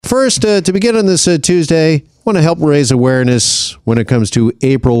first, to begin on this Tuesday, I want to help raise awareness when it comes to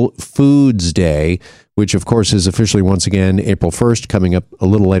April Foods Day, which, of course, is officially once again April 1st, coming up a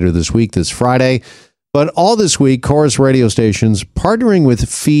little later this week, this Friday. But all this week, Corus radio stations partnering with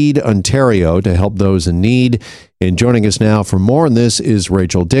Feed Ontario to help those in need. And joining us now for more on this is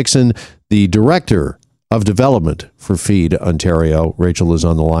Rachel Dixon, the Director of Development for Feed Ontario. Rachel is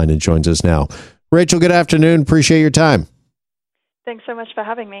on the line and joins us now. Rachel, good afternoon. Appreciate your time. Thanks so much for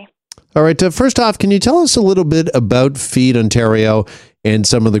having me. All right. First off, can you tell us a little bit about Feed Ontario and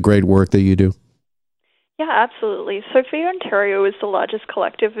some of the great work that you do? Yeah, absolutely. So Feed Ontario is the largest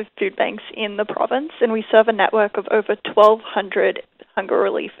collective of food banks in the province, and we serve a network of over 1,200 hunger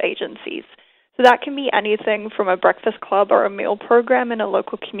relief agencies. So that can be anything from a breakfast club or a meal program in a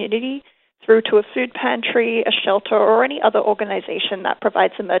local community through to a food pantry, a shelter, or any other organization that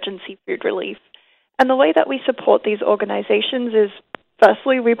provides emergency food relief. And the way that we support these organizations is,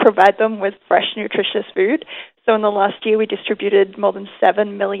 firstly, we provide them with fresh, nutritious food. So in the last year, we distributed more than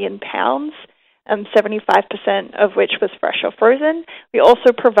 7 million pounds, 75% of which was fresh or frozen. We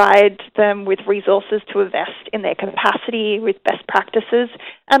also provide them with resources to invest in their capacity with best practices.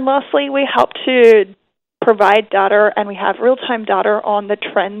 And lastly, we help to provide data, and we have real-time data on the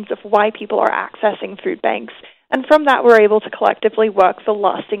trends of why people are accessing food banks. And from that, we're able to collectively work for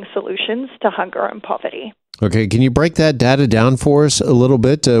lasting solutions to hunger and poverty. Okay, can you break that data down for us a little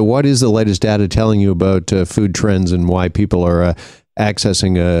bit? What is the latest data telling you about food trends and why people are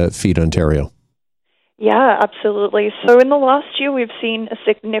accessing Feed Ontario? Yeah, absolutely. So in the last year, we've seen a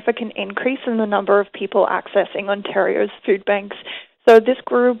significant increase in the number of people accessing Ontario's food banks. So this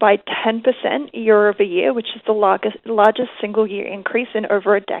grew by 10% year over year, which is the largest single-year increase in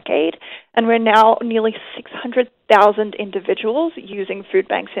over a decade. And we're now nearly 600,000 individuals using food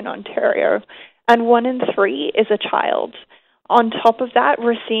banks in Ontario. And 1 in 3 is a child. On top of that,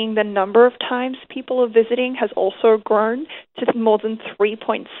 we're seeing the number of times people are visiting has also grown to more than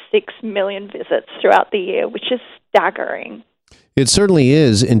 3.6 million visits throughout the year, which is staggering. It certainly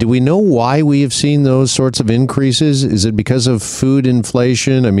is. And do we know why we have seen those sorts of increases? Is it because of food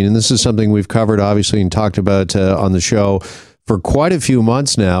inflation? I mean, and this is something we've covered, obviously, and talked about on the show for quite a few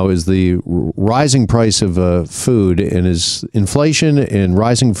months now, is the rising price of food, and is inflation and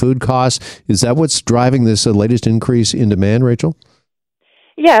rising food costs. Is that what's driving this latest increase in demand, Rachel?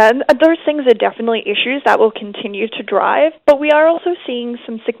 Yeah, and those things are definitely issues that will continue to drive, but we are also seeing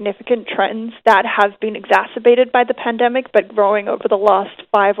some significant trends that have been exacerbated by the pandemic, but growing over the last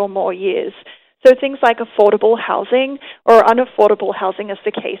 5 or more years. So things like affordable housing, or unaffordable housing as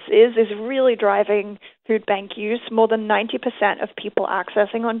the case is really driving food bank use. More than 90% of people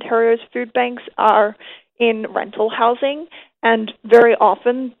accessing Ontario's food banks are in rental housing, and very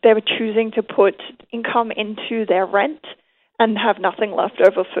often they're choosing to put income into their rent and have nothing left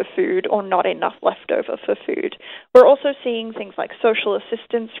over for food, or not enough left over for food. We're also seeing things like social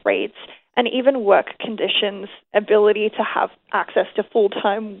assistance rates and even work conditions, ability to have access to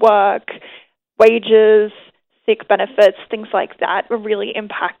full-time work, wages, sick benefits, things like that are really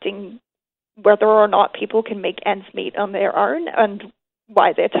impacting whether or not people can make ends meet on their own and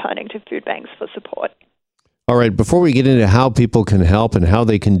why they're turning to food banks for support. All right, before we get into how people can help and how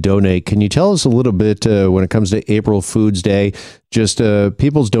they can donate, can you tell us a little bit when it comes to April Foods Day, just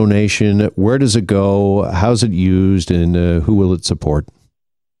people's donation, where does it go, how's it used, and who will it support?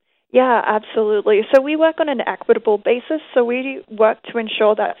 Yeah, absolutely. So we work on an equitable basis. So we work to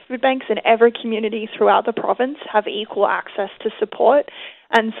ensure that food banks in every community throughout the province have equal access to support,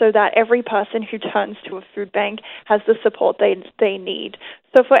 and so that every person who turns to a food bank has the support they need.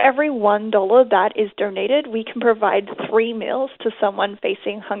 So for every $1 that is donated, we can provide 3 meals to someone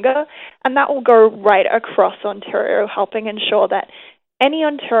facing hunger, and that will go right across Ontario, helping ensure that any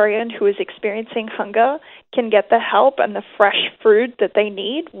Ontarian who is experiencing hunger can get the help and the fresh food that they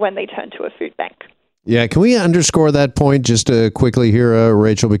need when they turn to a food bank. Yeah, can we underscore that point just quickly here,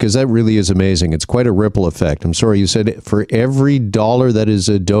 Rachel, because that really is amazing. It's quite a ripple effect. I'm sorry, you said for every $1 that is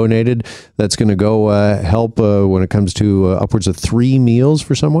donated, that's going to go help when it comes to upwards of 3 meals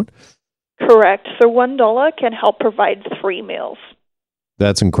for someone? Correct. So $1 can help provide 3 meals.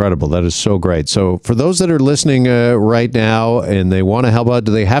 That's incredible. That is so great. So for those that are listening right now and they want to help out,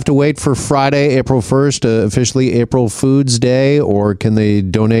 do they have to wait for Friday, April 1st, officially April Foods Day, or can they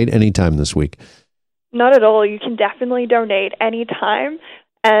donate anytime this week? Not at all. You can definitely donate anytime.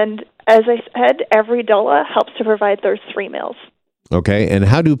 And as I said, every $1 helps to provide those 3 meals. Okay. And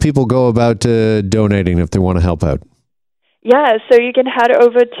how do people go about donating if they want to help out? Yeah, so you can head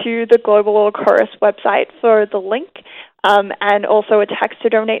over to the Global Corus website for the link, and also a text to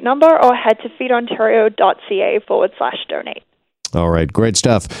donate number, or head to feedontario.ca/donate. All right. Great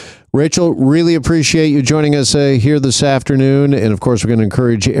stuff. Rachel, really appreciate you joining us here this afternoon. And of course, we're going to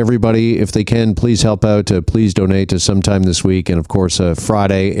encourage everybody, if they can, please help out. Please donate to sometime this week. And of course,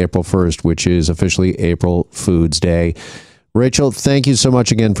 Friday, April 1st, which is officially April Foods Day. Rachel, thank you so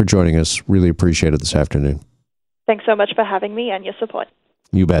much again for joining us. Really appreciate it this afternoon. Thanks so much for having me and your support.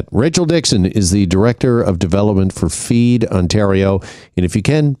 You bet. Rachel Dixon is the Director of Development for Feed Ontario. And if you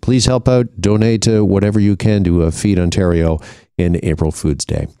can, please help out. Donate whatever you can to Feed Ontario in April Foods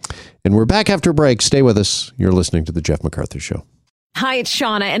Day. And we're back after a break. Stay with us. You're listening to The Jeff MacArthur Show. Hi, it's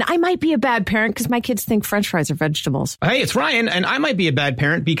Shauna, and I might be a bad parent because my kids think French fries are vegetables. Hey, it's Ryan, and I might be a bad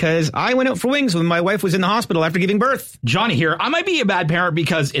parent because I went out for wings when my wife was in the hospital after giving birth. Johnny here. I might be a bad parent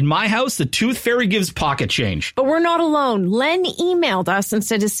because in my house, the tooth fairy gives pocket change. But we're not alone. Len emailed us and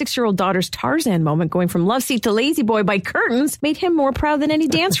said his 6-year-old daughter's Tarzan moment going from love seat to lazy boy by curtains made him more proud than any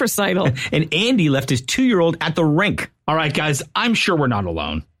dance recital. And Andy left his 2-year-old at the rink. All right, guys, I'm sure we're not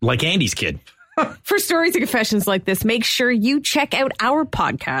alone. Like Andy's kid. For stories and confessions like this, make sure you check out our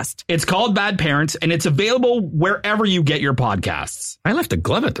podcast. It's called Bad Parents, and it's available wherever you get your podcasts. I left a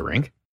glove at the rink.